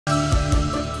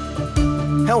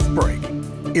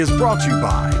Healthbreak is brought to you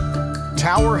by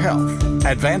Tower Health,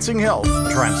 advancing health,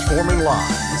 transforming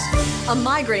lives. A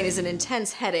migraine is an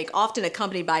intense headache, often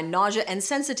accompanied by nausea and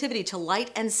sensitivity to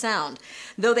light and sound.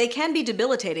 Though they can be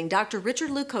debilitating, Dr. Richard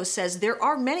Lukose says there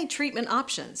are many treatment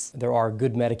options. There are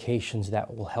good medications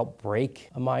that will help break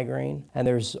a migraine, and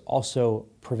there's also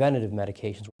preventative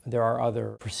medications. There are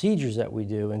other procedures that we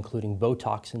do, including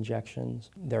Botox injections.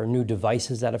 There are new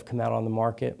devices that have come out on the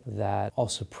market that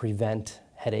also prevent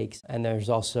headaches, and there's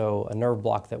also a nerve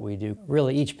block that we do.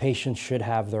 Really, each patient should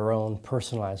have their own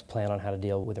personalized plan on how to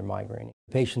deal with their migraine.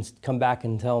 Patients come back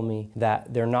and tell me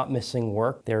that they're not missing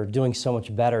work. They're doing so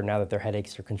much better now that their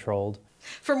headaches are controlled.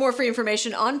 For more free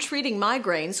information on treating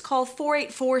migraines, call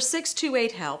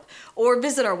 484-628-HELP or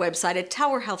visit our website at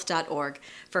towerhealth.org.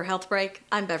 For Healthbreak,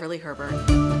 I'm Beverly Herbert.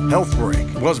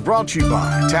 Healthbreak was brought to you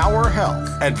by Tower Health,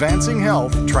 advancing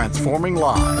health, transforming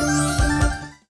lives.